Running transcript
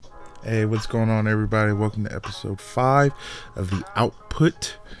Hey, what's going on, everybody? Welcome to episode 5 of The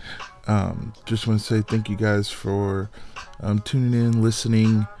Output. Just want to say thank you guys for tuning in,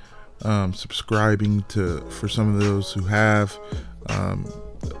 listening, subscribing for some of those who have.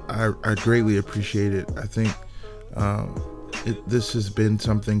 I greatly appreciate it. I think this has been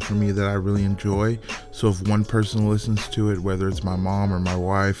something for me that I really enjoy. So if one person listens to it, whether it's my mom or my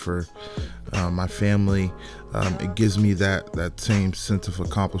wife or my family, it gives me that same sense of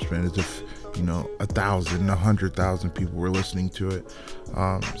accomplishment as if 1,000, 100,000 people were listening to it.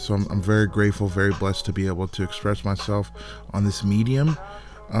 So I'm very grateful, very blessed to be able to express myself on this medium.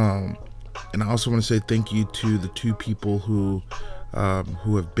 And I also want to say thank you to the two people who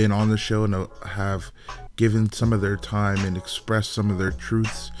have been on the show and have given some of their time and expressed some of their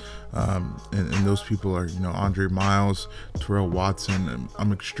truths. And those people are, Andre Miles, Terrell Watson. And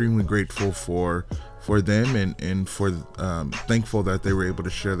I'm extremely grateful for them and for thankful that they were able to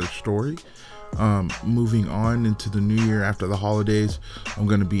share their story. Moving on into the new year after the holidays, I'm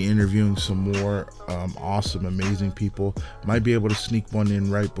going to be interviewing some more awesome, amazing people. Might be able to sneak one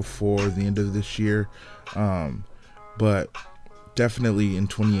in right before the end of this year. But definitely in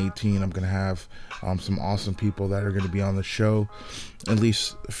 2018, I'm going to have some awesome people that are going to be on the show. At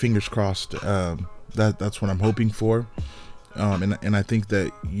least fingers crossed. That's what I'm hoping for. And I think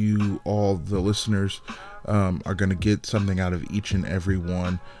that you all, the listeners, are going to get something out of each and every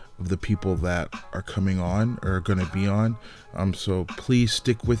one of the people that are coming on or are going to be on. So please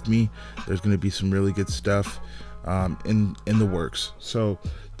stick with me. There's going to be some really good stuff in the works. So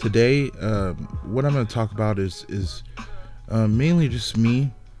today, what I'm going to talk about is mainly just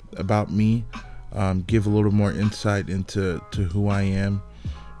about me. Give a little more insight into who I am,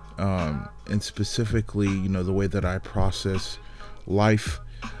 and specifically, the way that I process life.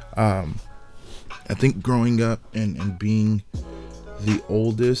 I think growing up and being the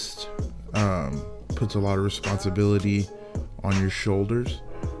oldest puts a lot of responsibility on your shoulders.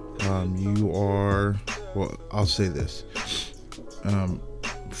 I'll say this.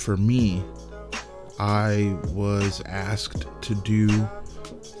 For me, I was asked to do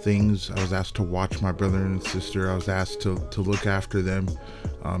things. I was asked to watch my brother and sister. I was asked to look after them.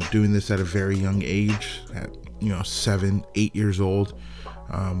 Doing this at a very young age, at 7, 8 years old.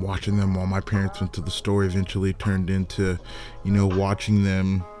 Watching them while my parents went to the store eventually turned into, watching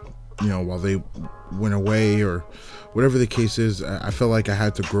them, while they went away or whatever the case is. I felt like I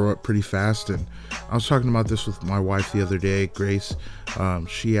had to grow up pretty fast. And I was talking about this with my wife the other day, Grace.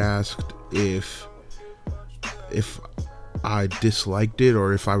 She asked if I disliked it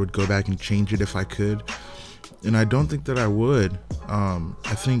or if I would go back and change it if I could. And I don't think that I would.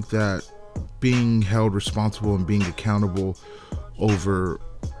 I think that being held responsible and being accountable over,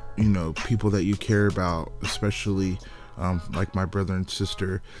 people that you care about, especially like my brother and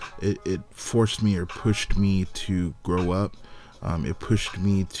sister, it forced me or pushed me to grow up. It pushed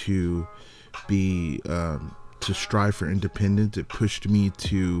me to to strive for independence. It pushed me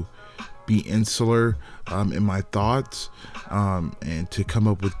to be insular in my thoughts, and to come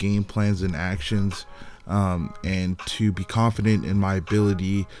up with game plans and actions, and to be confident in my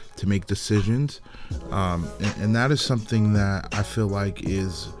ability to make decisions. And that is something that I feel like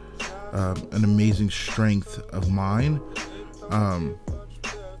is an amazing strength of mine.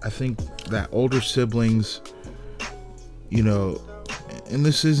 I think that older siblings, and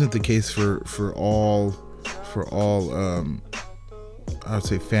this isn't the case for all I would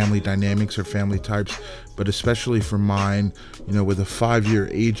say family dynamics or family types, but especially for mine, with a 5-year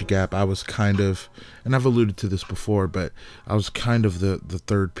age gap, I was kind of, and I've alluded to this before, but I was kind of the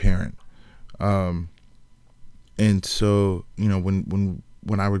third parent. And so, when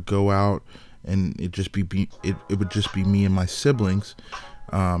I would go out and it would just be me and my siblings,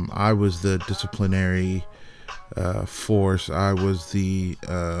 I was the disciplinary force. I was the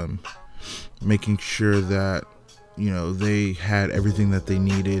making sure that they had everything that they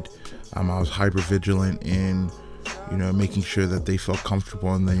needed. I was hyper vigilant in, making sure that they felt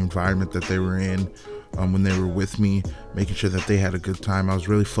comfortable in the environment that they were in when they were with me, making sure that they had a good time. I was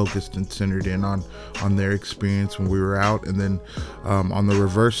really focused and centered in on their experience when we were out. And then on the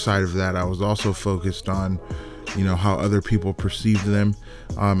reverse side of that, I was also focused on, how other people perceived them.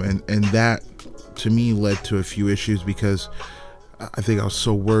 And that to me led to a few issues because I think I was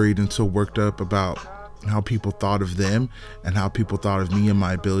so worried and so worked up about how people thought of them and how people thought of me and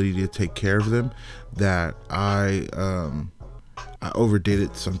my ability to take care of them that I overdid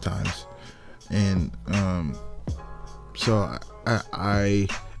it sometimes. And so I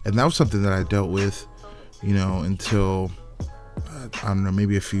and that was something that I dealt with, until I don't know,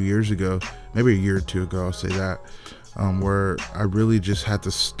 maybe a few years ago, maybe a year or two ago, I'll say that. where I really just had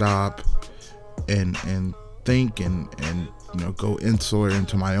to stop and think and go insular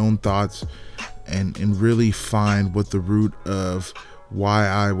into my own thoughts and really find what the root of why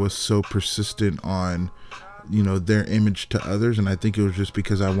I was so persistent on their image to others. And I think it was just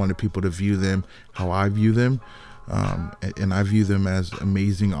because I wanted people to view them how I view them, and I view them as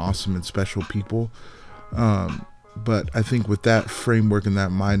amazing, awesome, and special people. But I think with that framework and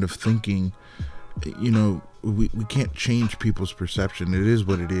that mind of thinking, we can't change people's perception. It is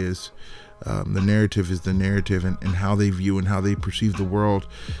what it is. The narrative is the narrative, and how they view and how they perceive the world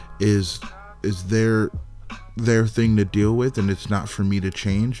is their thing to deal with, and it's not for me to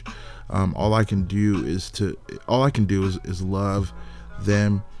change. All I can do is love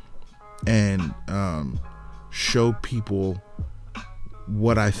them and show people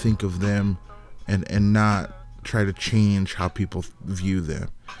what I think of them, and not try to change how people view them.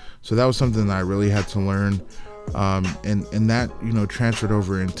 So that was something that I really had to learn, and that transferred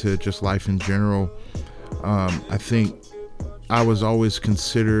over into just life in general. I think I was always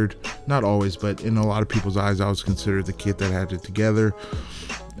considered, not always, but in a lot of people's eyes, I was considered the kid that had it together.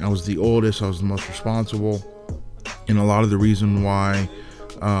 I was the oldest, I was the most responsible, and a lot of the reason why,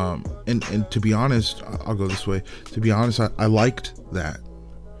 and to be honest, I'll go this way. To be honest, I liked that.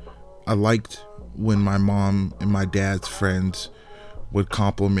 I liked when my mom and my dad's friends would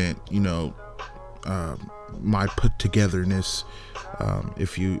compliment, my put togetherness,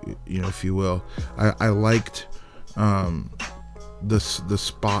 if you will. I liked the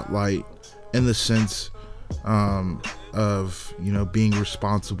spotlight in the sense of being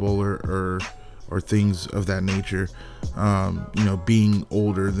responsible or things of that nature. Being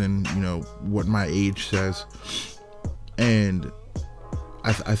older than what my age says, and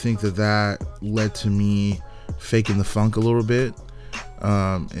I think that led to me faking the funk a little bit.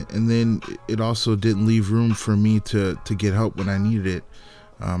 And then it also didn't leave room for me to get help when I needed it.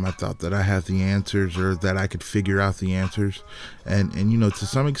 I thought that I had the answers, or that I could figure out the answers, and to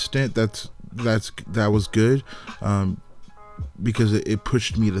some extent that was good, because it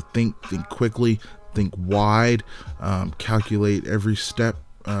pushed me to think quickly, think wide, calculate every step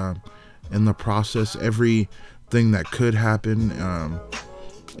in the process, everything that could happen,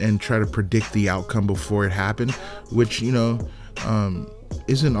 and try to predict the outcome before it happened, which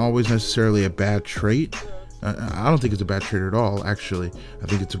isn't always necessarily a bad trait. I don't think it's a bad trait at all, actually. I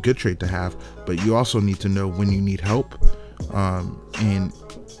think it's a good trait to have, but you also need to know when you need help, and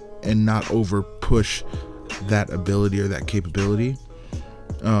not over push that ability or that capability.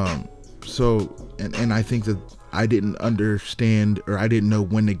 So I think that I didn't understand, or I didn't know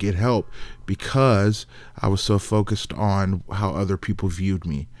when to get help, because I was so focused on how other people viewed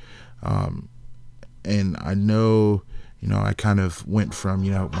me. And I know, I kind of went from,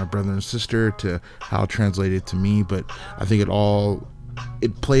 my brother and sister to how it translated to me, but I think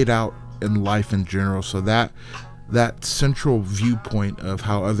it played out in life in general. So that central viewpoint of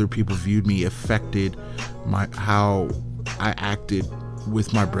how other people viewed me affected how I acted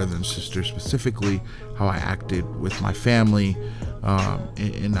with my brother and sister, specifically how I acted with my family.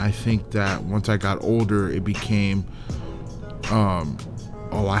 And I think that once I got older, it became,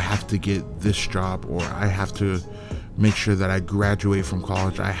 I have to get this job, or I have to make sure that I graduate from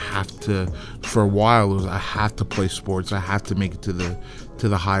college. I have to, for a while, it was I have to play sports. I have to make it to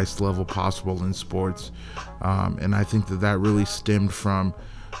the highest level possible in sports. And I think that really stemmed from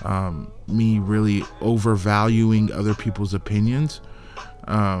me really overvaluing other people's opinions.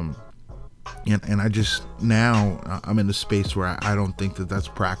 And I just, now I'm in a space where I don't think that that's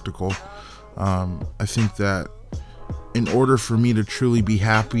practical. I think that in order for me to truly be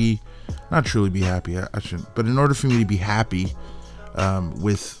happy, not truly be happy, I shouldn't, but in order for me to be happy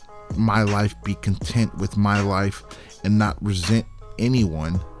with my life, be content with my life, and not resent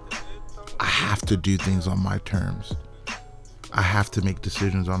anyone, I have to do things on my terms. I have to make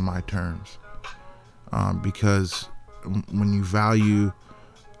decisions on my terms. Because when you value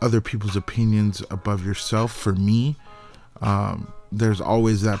other people's opinions above yourself, for me, there's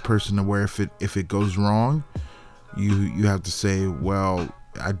always that person to where if it goes wrong, you have to say, well,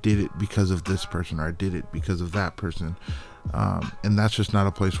 I did it because of this person, or I did it because of that person. And that's just not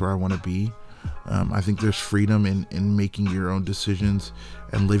a place where I want to be. I think there's freedom in making your own decisions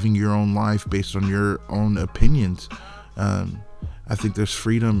and living your own life based on your own opinions. I think there's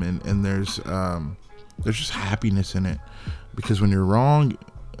freedom and there's just happiness in it, because when you're wrong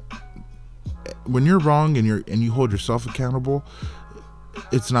and you hold yourself accountable,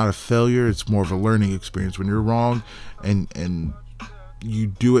 it's not a failure, it's more of a learning experience. When you're wrong and you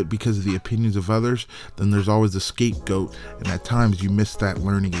do it because of the opinions of others, then there's always a scapegoat, and at times you miss that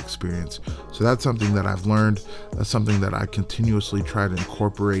learning experience. So that's something that I've learned. That's something that I continuously try to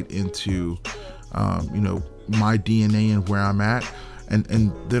incorporate into, my DNA and where I'm at. And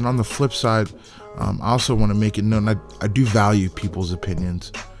then on the flip side, I also want to make it known I do value people's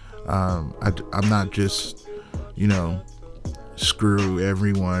opinions. I'm not just, screw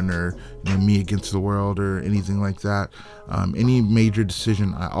everyone, or me against the world, or anything like that. Any major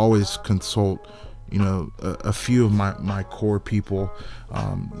decision, I always consult a few of my core people.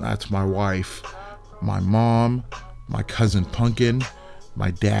 That's my wife, my mom, my cousin Pumpkin,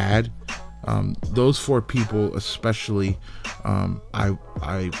 my dad. Those 4 people especially, I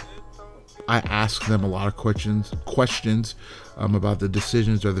ask them a lot of questions about the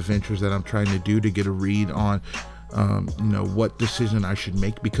decisions or the ventures that I'm trying to do, to get a read on what decision I should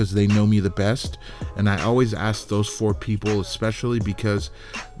make, because they know me the best. And I always ask those 4 people, especially because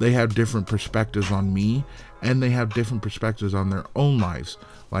they have different perspectives on me, and they have different perspectives on their own lives.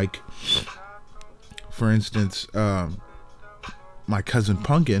 Like, for instance, my cousin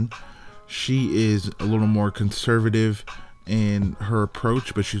Pumpkin, she is a little more conservative in her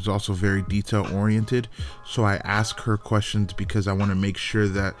approach, but she's also very detail oriented. So I ask her questions because I want to make sure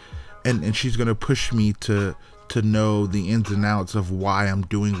that, and she's going to push me to know the ins and outs of why I'm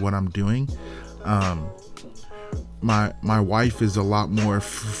doing what I'm doing. My wife is a lot more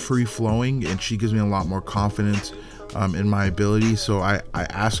free flowing, and she gives me a lot more confidence in my ability. So I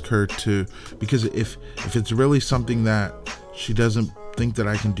ask her to, because if it's really something that she doesn't think that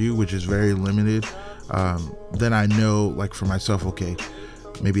I can do, which is very limited, then I know, like, for myself, okay,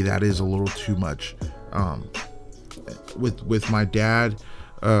 maybe that is a little too much. With my dad,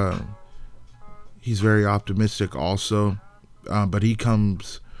 he's very optimistic also, but he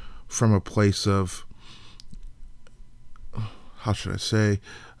comes from a place of, how should I say,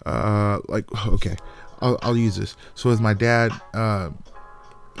 okay, I'll use this. So with my dad,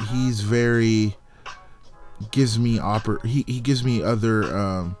 he's very, gives me he gives me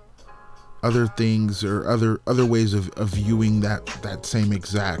other things, or other ways of viewing that same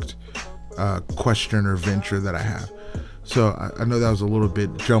exact question or venture that I have. So I know that was a little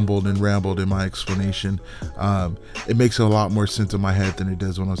bit jumbled and rambled in my explanation. It makes a lot more sense in my head than it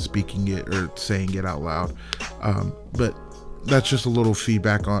does when I'm speaking it or saying it out loud. But that's just a little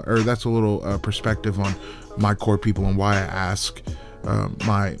feedback on, or that's a little perspective on my core people, and why I ask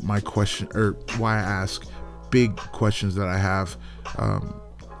my question, or why I ask big questions that I have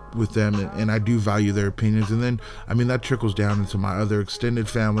with them, and I do value their opinions. And then, that trickles down into my other extended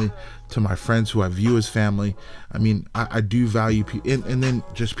family, to my friends who I view as family. I do value and then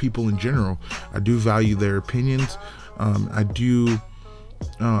just people in general. I do value their opinions. I do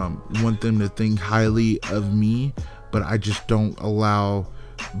want them to think highly of me, but I just don't allow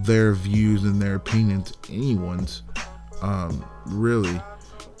their views and their opinions, anyone's, really,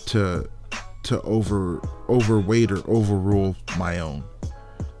 to overweight or overrule my own.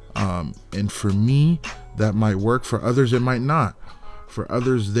 And for me, that might work. For others, it might not. For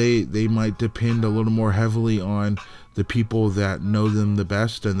others, they might depend a little more heavily on the people that know them the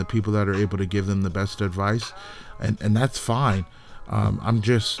best, and the people that are able to give them the best advice. And that's fine. I'm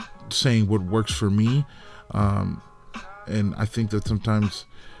just saying what works for me. And I think that sometimes,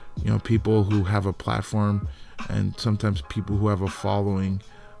 people who have a platform, and sometimes people who have a following,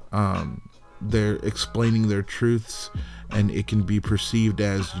 they're explaining their truths, and it can be perceived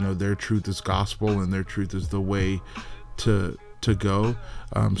as, their truth is gospel, and their truth is the way to go.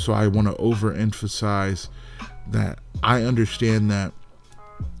 So I want to overemphasize that I understand that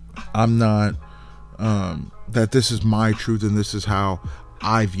I'm not, that this is my truth, and this is how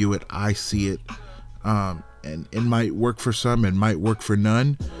I view it, I see it. And it might work for some, it might work for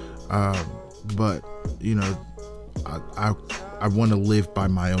none. But I want to live by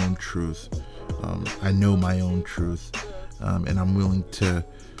my own truth. I know my own truth, and I'm willing to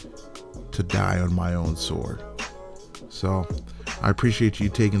die on my own sword. So I appreciate you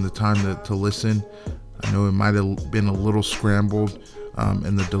taking the time to listen. I know it might have been a little scrambled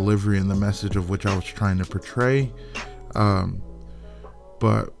in the delivery and the message of which I was trying to portray,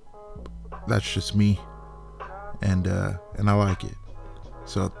 but that's just me, and I like it.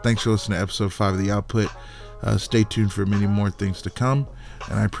 So thanks for listening to episode 5 of The Output. Stay tuned for many more things to come,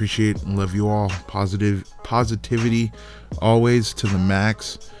 and I appreciate and love you all. Positivity always to the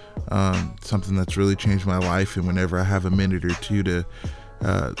max. Something that's really changed my life, and whenever I have a minute or two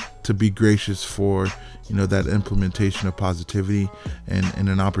to be gracious for that implementation of positivity and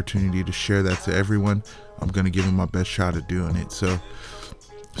an opportunity to share that to everyone, I'm going to give it my best shot at doing it. So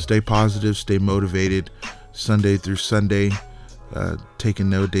stay positive, stay motivated, Sunday through Sunday. taking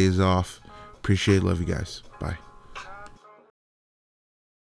no days off. Appreciate it. Love you guys.